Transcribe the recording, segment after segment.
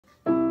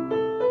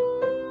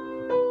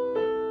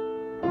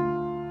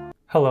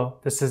Hello,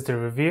 this is the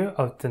review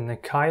of the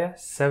Nakaya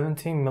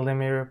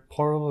 17mm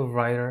portable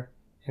writer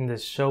in the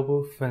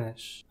Shobu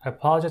finish. I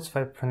apologize if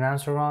I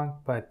pronounce it wrong,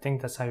 but I think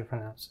that's how you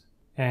pronounce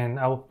it. And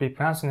I will be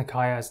pronouncing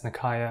Nakaya as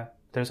Nakaya.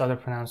 There's other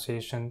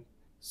pronunciation.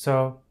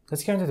 So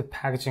let's get into the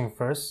packaging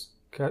first.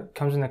 It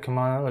comes in a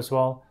kimono as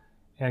well,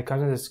 and it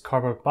comes in this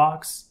cardboard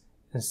box.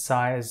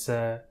 Inside is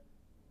a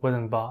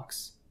wooden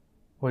box,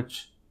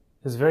 which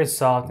is very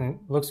soft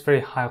and looks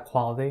very high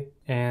quality,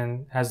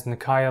 and has the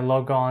Nakaya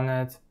logo on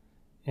it.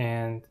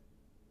 And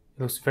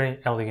it looks very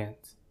elegant.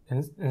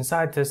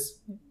 Inside this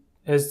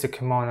is the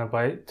kimono, but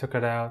I took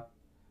it out.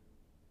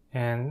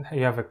 And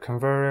you have a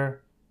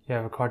converter, you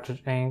have a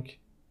cartridge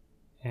ink,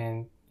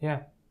 and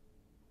yeah.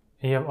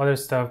 And you have other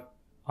stuff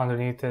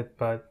underneath it,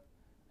 but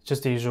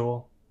just the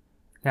usual.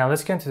 Now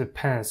let's get into the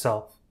pen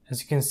itself.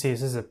 As you can see,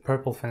 this is a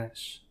purple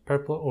finish,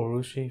 purple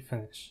Urushi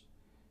finish,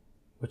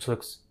 which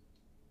looks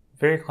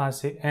very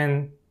classy.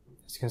 And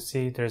as you can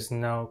see, there's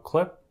no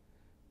clip.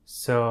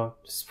 So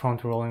it's prone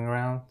to rolling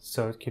around,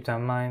 so keep that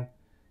in mind.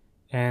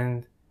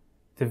 And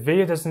the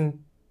video doesn't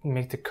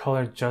make the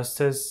color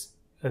justice.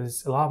 It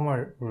is a lot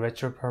more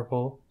richer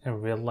purple in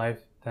real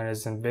life than it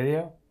is in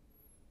video.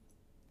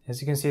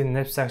 As you can see, the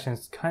nib section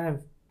is kind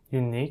of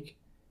unique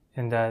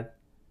in that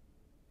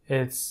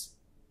it's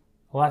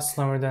a lot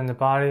slimmer than the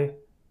body,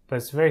 but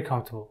it's very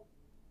comfortable.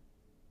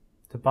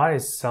 The body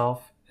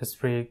itself is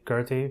pretty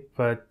girthy,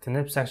 but the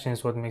nib section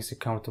is what makes it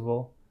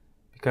comfortable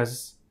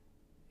because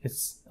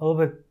it's a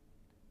little bit,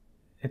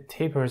 it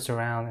tapers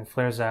around and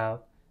flares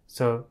out,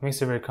 so it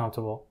makes it very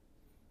comfortable.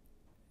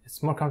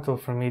 It's more comfortable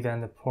for me than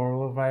the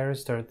portable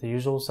writers. They're the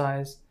usual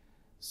size,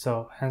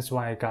 so hence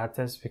why I got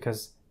this,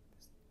 because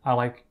I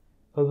like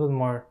a little bit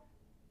more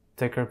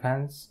thicker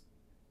pens.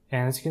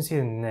 And as you can see,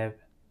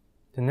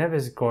 the nib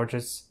is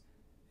gorgeous.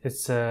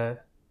 It's a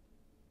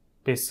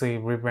basically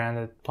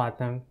rebranded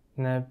platinum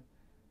nib,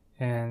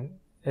 and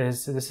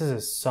this is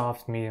a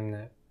soft medium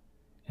nib.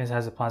 It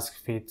has a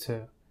plastic feed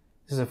too.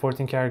 This is a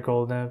 14 karat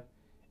gold nib,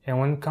 and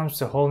when it comes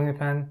to holding the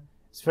pen,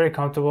 it's very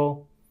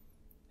comfortable.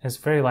 It's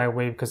very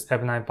lightweight because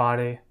ebonite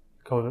body,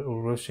 called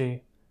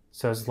Urushi,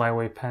 so it's a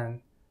lightweight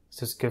pen,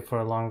 so it's good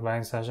for long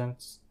writing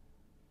sessions.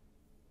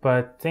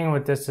 But the thing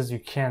with this is you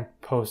can't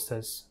post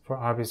this for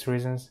obvious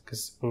reasons,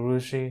 because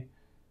Urushi,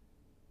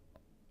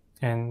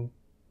 and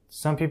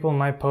some people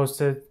might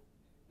post it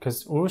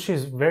because Urushi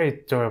is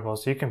very durable,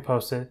 so you can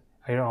post it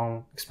at your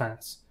own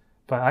expense.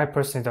 But I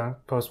personally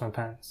don't post my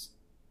pens.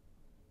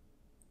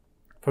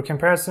 For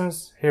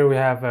comparisons, here we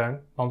have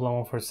a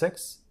Montblanc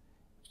 146,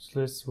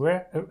 which is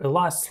a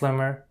lot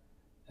slimmer,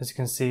 as you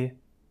can see.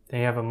 Then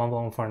you have a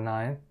Montblanc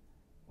 149,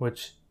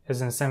 which is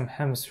in the same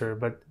hemisphere,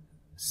 but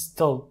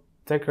still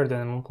thicker than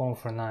the Montblanc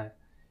 149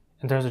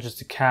 in terms of just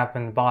the cap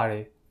and the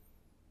body.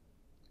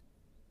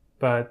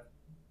 But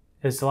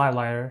it's a lot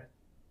lighter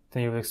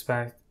than you would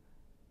expect.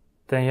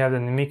 Then you have the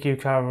Namiki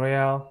Ukawa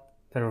Royale,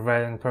 that are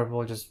red and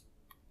purple, just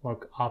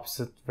look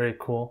opposite, very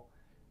cool.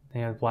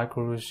 Then you have black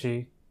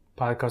Urushi,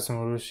 Pilot Custom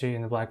Urushi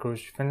in the black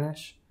Urushi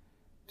finish.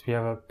 We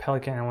have a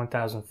Pelican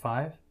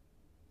N1005.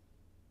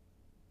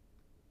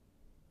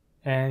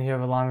 And you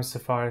have a Lamy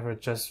Safari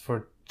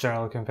for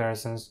general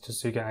comparisons,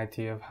 just so you get an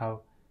idea of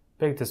how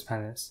big this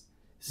pen is.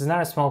 This is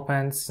not a small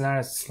pen, this is not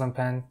a slim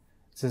pen,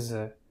 this is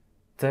a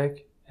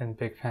thick and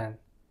big pen,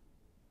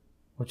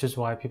 which is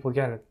why people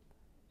get it.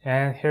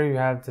 And here you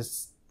have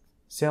this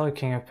Sailor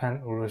King of Pen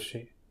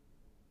Urushi,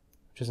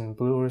 which is in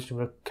blue Urushi,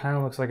 but it kind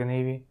of looks like a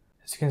navy.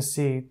 As you can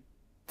see,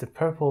 the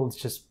purple is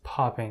just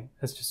popping.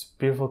 It's just a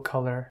beautiful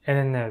color. And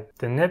the nib.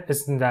 The nib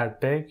isn't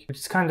that big, which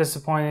is kind of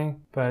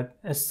disappointing, but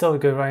it's still a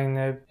good writing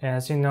nib. And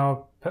as you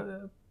know,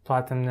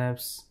 platinum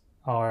nibs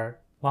are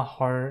a lot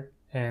harder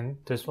and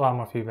there's a lot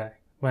more feedback.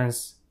 When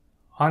it's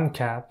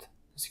uncapped,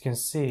 as you can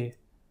see,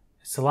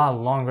 it's a lot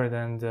longer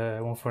than the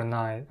 149,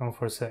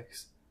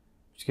 146,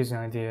 which gives you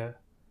an idea.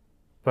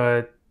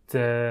 But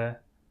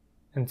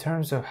in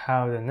terms of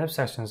how the nib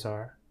sections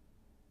are,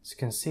 as you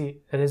can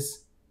see, it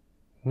is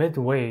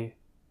midway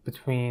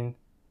between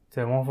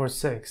the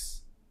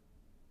 146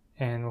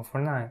 and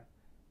 149,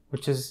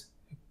 which is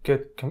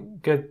good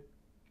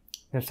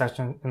nib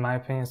section in my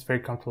opinion. It's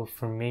very comfortable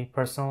for me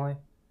personally,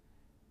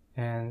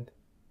 and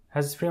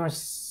has pretty much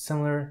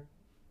similar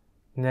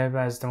nib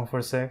as the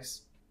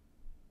 146.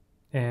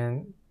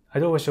 And I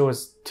do wish it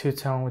was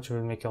two-tone, which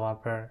would make it a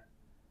lot better.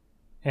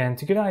 And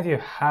to get an idea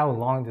of how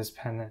long this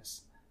pen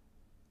is,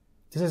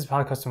 this is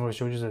Pilot Custom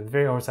Urushi, which is a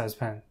very oversized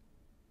pen,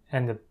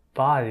 and the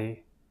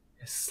body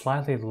is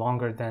slightly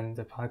longer than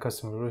the Pilot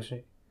Custom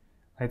Urushi.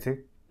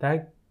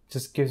 That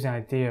just gives you an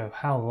idea of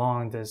how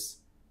long this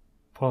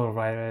portable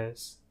writer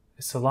is.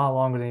 It's a lot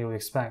longer than you would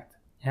expect.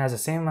 It has the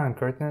same amount of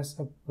girthness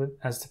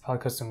as the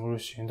Pilot Custom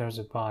Urushi in terms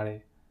of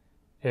body,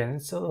 and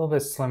it's a little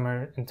bit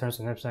slimmer in terms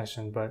of nib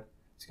section, but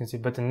as you can see,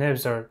 but the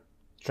nibs are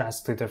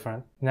drastically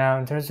different. Now,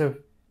 in terms of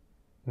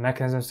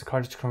mechanisms, the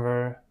cartridge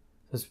converter,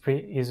 it's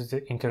pretty easy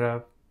to ink it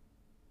up,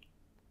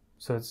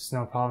 so it's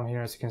no problem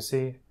here, as you can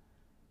see.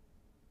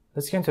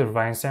 Let's get into the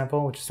writing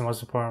sample, which is the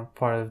most important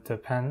part of the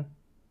pen.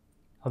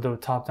 I'll do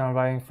top-down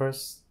writing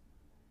first.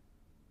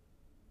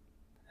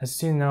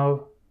 As you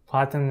know,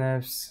 platinum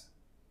nibs,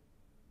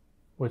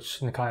 which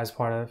Nakaya is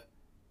part of,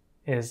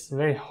 is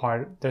very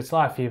hard. There's a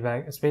lot of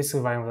feedback. It's basically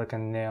writing with like a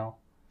nail.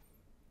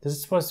 This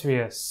is supposed to be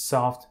a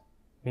soft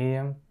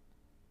medium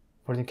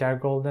for the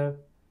Nakaya Gold nib,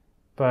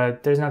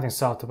 but there's nothing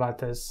soft about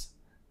this.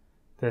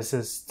 This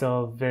is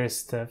still very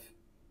stiff.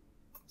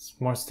 It's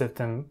more stiff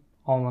than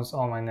almost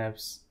all my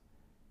nibs.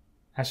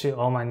 Actually,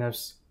 all my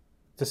nibs,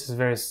 this is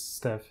very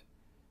stiff.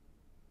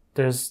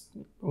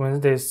 When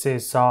they say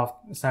soft,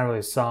 it's not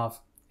really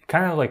soft. It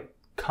kind of like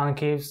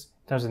concaves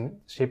in terms of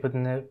shape of the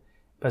nib,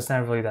 but it's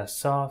not really that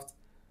soft.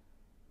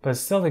 But it's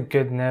still a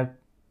good nib.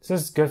 This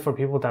is good for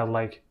people that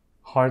like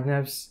hard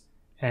nibs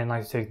and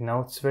like to take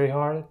notes very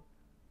hard,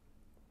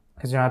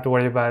 because you don't have to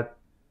worry about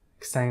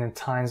extending the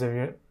tines of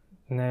your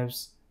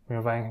nibs when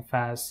you're writing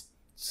fast.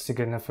 It's just a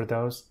good nib for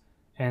those.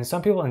 And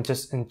some people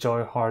just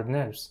enjoy hard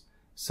nibs.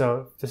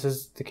 So if this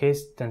is the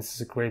case, then this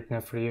is a great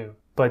nib for you.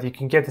 But you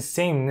can get the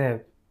same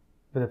nib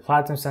with a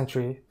Platinum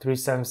Century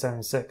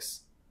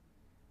 3776.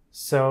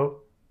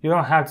 So you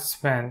don't have to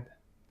spend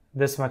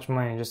this much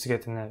money just to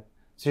get the nib.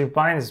 So you're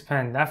buying this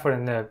pen not for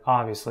the nib,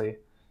 obviously,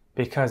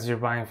 because you're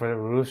buying for the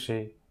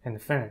Urushi and the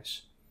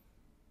finish.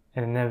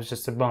 And the nib is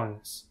just a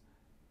bonus.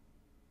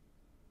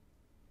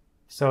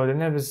 So the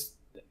nib is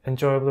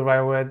enjoyable to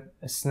write with.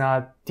 It's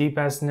not the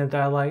best nib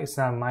that I like. It's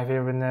not my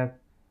favorite nib,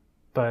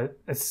 but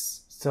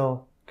it's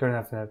still good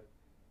enough nib.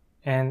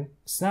 And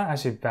it's not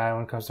actually bad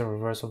when it comes to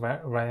reversal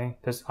writing.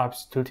 There's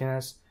obviously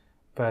tootiness,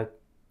 but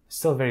it's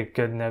still a very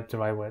good nib to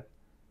write with.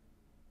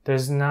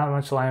 There's not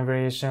much line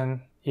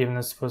variation, even though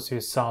it's supposed to be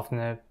a soft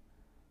nib.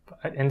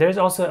 And there's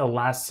also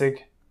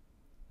elastic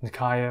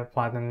Nakaya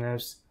platinum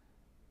nibs,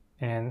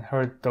 and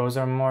heard those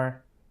are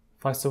more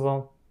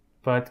flexible.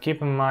 But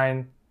keep in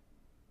mind,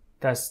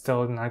 that's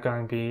still not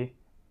going to be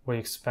what you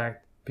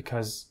expect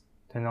because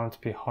they're known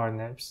to be hard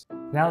nibs.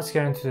 Now let's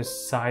get into the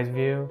side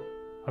view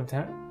of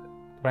the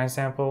writing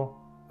sample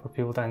for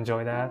people that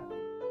enjoy that.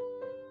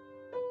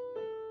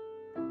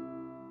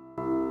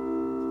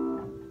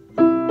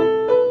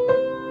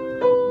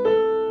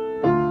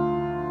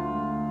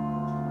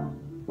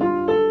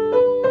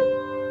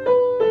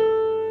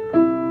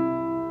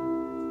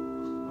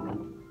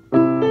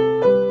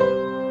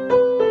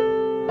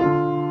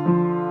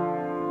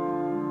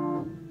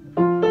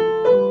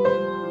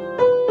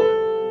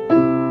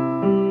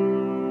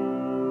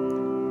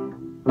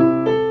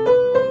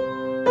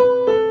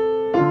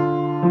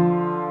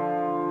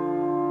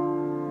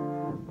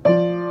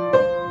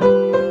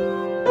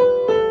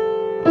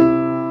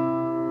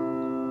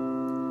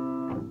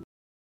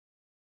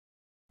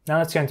 Now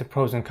let's get into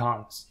pros and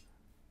cons.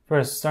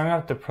 First, starting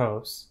off with the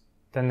pros,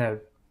 the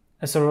nib.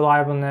 It's a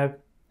reliable nib.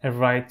 It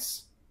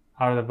writes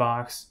out of the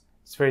box.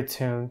 It's very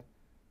tuned.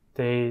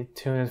 They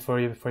tune it for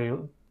you before it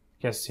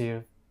gets to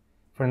you.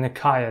 For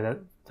Nakaya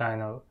that I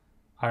know.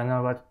 I don't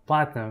know about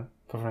Platinum,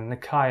 but for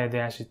Nakaya they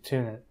actually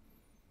tune it.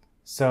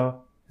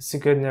 So it's a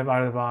good nib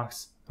out of the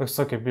box. Looks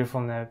like a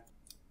beautiful nib.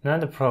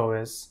 Another pro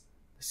is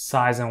the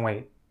size and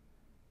weight.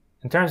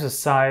 In terms of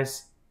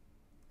size,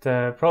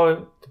 the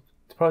pro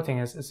thing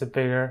is it's a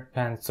bigger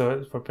pen, so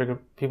it's for bigger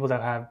people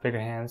that have bigger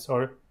hands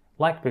or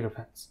like bigger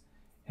pens.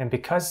 And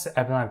because the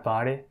ebonite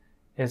body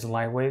is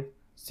lightweight,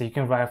 so you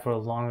can write for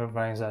longer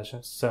writing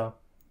sessions. So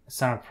it's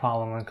not a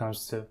problem when it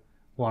comes to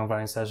long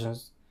writing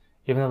sessions.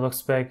 Even though it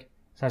looks big,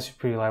 it's actually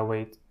pretty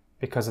lightweight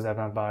because of the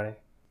ebonite body.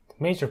 The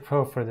major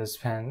pro for this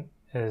pen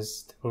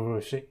is the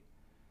Urushi.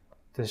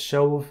 The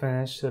Shobu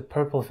finish, the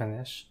purple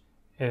finish,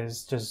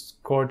 is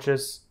just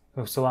gorgeous. It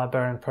looks a lot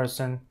better in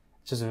person.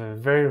 It's just a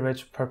very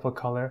rich purple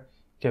color.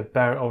 Get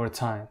better over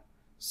time.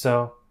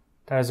 So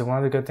that is one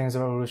of the good things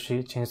about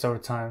Urushi. It changes over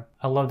time.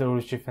 I love the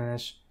Urushi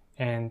finish,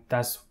 and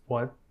that's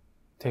what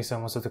takes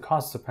up most of the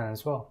cost of the pen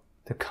as well.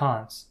 The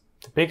cons.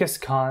 The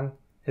biggest con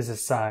is the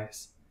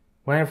size.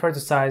 When I refer to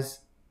size,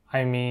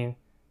 I mean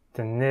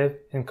the nib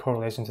in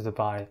correlation to the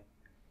body.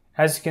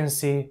 As you can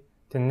see,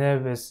 the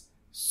nib is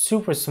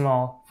super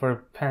small for a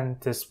pen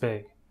this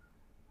big.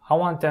 I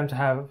want them to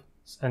have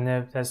a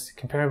nib that's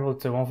comparable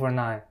to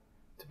 149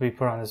 to be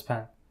put on this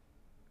pen.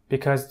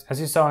 Because as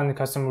you saw in the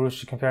custom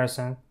Urushi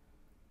comparison,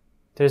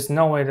 there's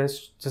no way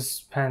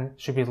this pen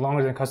should be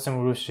longer than custom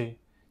Urushi,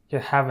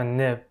 yet have a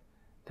nib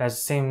that's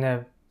the same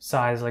nib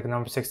size, like a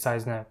number 6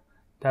 size nib.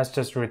 That's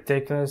just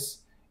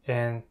ridiculous,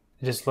 and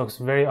it just looks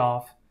very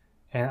off.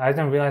 And I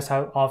didn't realize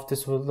how off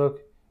this would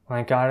look when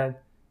I got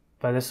it,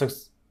 but this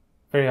looks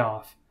very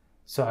off.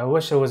 So I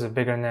wish it was a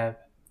bigger nib.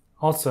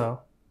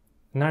 Also,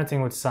 another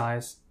thing with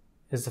size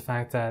is the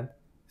fact that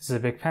this is a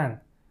big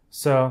pen.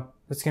 So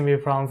this can be a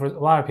problem for a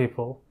lot of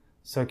people.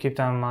 So keep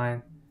that in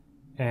mind.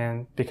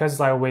 And because it's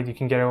lightweight, you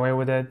can get away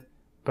with it,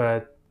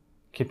 but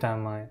keep that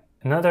in mind.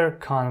 Another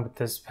con with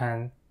this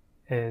pen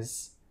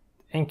is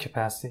ink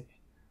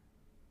capacity.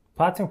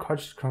 Platinum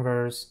cartridge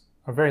converters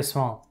are very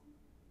small.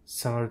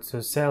 Similar to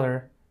a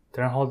Sailor,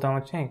 they don't hold that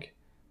much ink.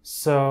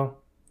 So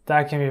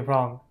that can be a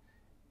problem,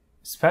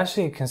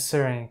 especially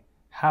considering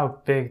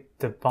how big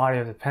the body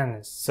of the pen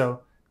is.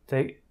 So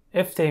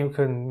if they could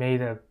have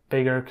made a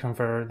bigger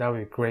converter, that would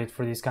be great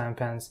for these kind of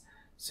pens.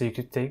 So you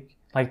could take,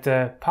 like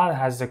the palette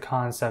has the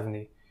Con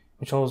 70,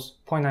 which holds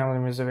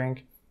 0.9mm of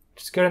ink,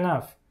 which is good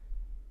enough.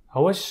 I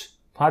wish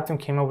Platinum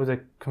came up with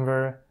a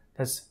converter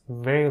that's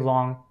very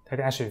long that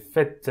can actually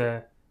fit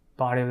the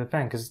body of the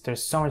pen, because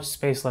there's so much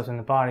space left in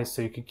the body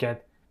so you could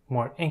get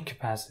more ink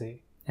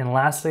capacity. And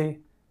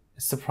lastly,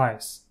 it's the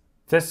price.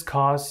 This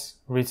costs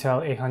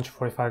retail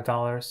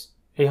 $845,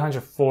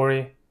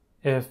 $840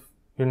 if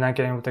you're not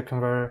getting with the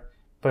converter.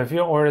 But if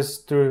you order this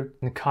through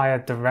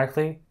Nakaya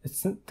directly,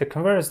 the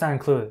converter is not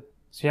included.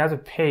 So you have to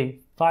pay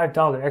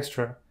 $5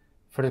 extra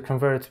for the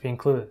converter to be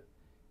included,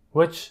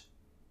 which,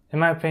 in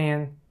my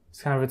opinion,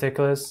 is kind of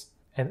ridiculous.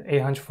 At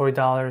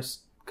 $840,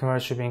 converter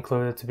should be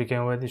included to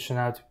begin with. You should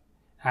not have to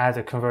add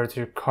a converter to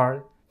your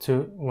cart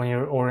when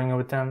you're ordering it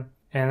with them.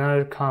 And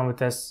another con with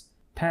this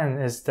pen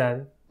is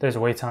that there's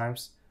wait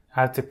times.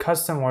 I had to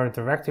custom order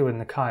directly with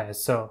Nakaya,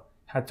 so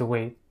I had to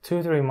wait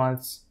 2-3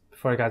 months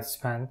before I got this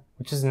pen,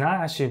 which is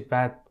not actually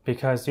bad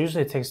because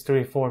usually it takes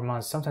 3-4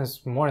 months,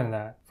 sometimes more than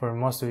that for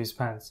most of these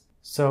pens.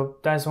 So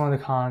that's one of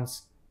the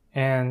cons.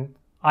 And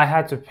I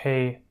had to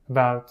pay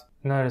about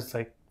another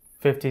like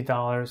 $50,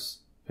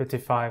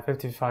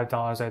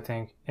 $55 I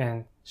think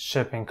in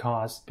shipping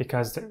costs,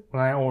 because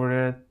when I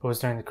ordered it, it was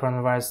during the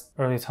coronavirus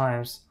early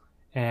times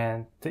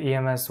and the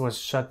EMS was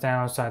shut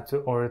down, so I had to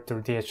order it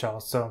through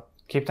DHL. So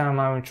keep that in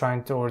mind when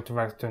trying to order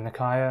direct to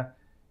Nakaya.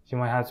 You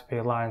might have to pay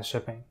a lot in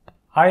shipping.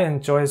 I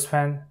enjoy this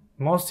pen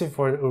mostly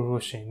for the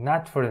Urushi,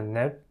 not for the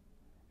nib,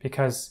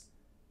 because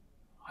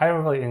I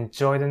don't really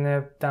enjoy the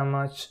nib that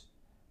much.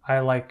 I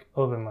like a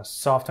little bit more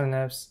softer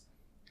nibs.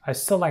 I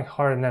still like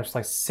harder nibs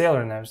like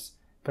sailor nibs,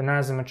 but not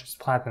as much as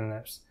platinum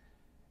nibs.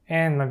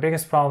 And my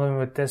biggest problem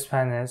with this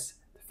pen is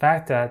the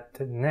fact that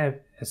the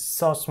nib is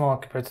so small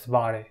compared to the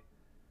body.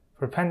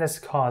 For a pen that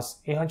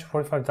costs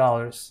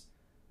 $845,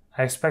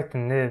 I expect the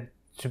nib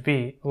to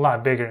be a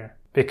lot bigger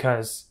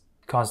because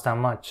it costs that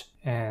much.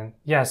 And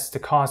yes, the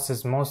cost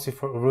is mostly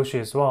for Urushi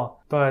as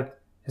well,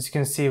 but as you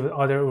can see with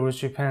other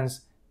Urushi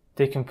pens,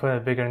 they can put a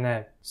bigger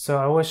nib. So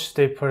I wish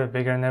they put a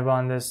bigger nib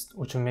on this,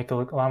 which would make it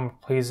look a lot more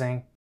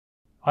pleasing.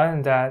 Other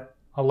than that,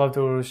 I love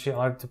the Urushi. I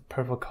like the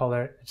purple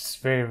color. It's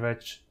very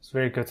rich. It's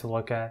very good to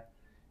look at.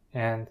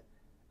 And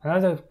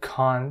another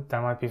con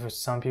that might be for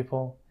some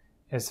people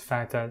is the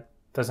fact that it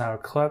doesn't have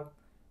a clip,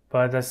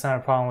 but that's not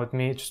a problem with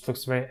me. It just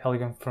looks very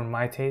elegant for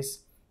my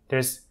taste.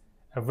 There's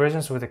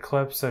versions with a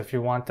clip, so if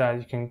you want that,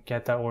 you can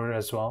get that order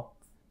as well.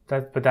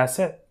 But that's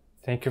it.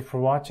 Thank you for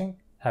watching.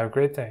 Have a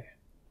great day.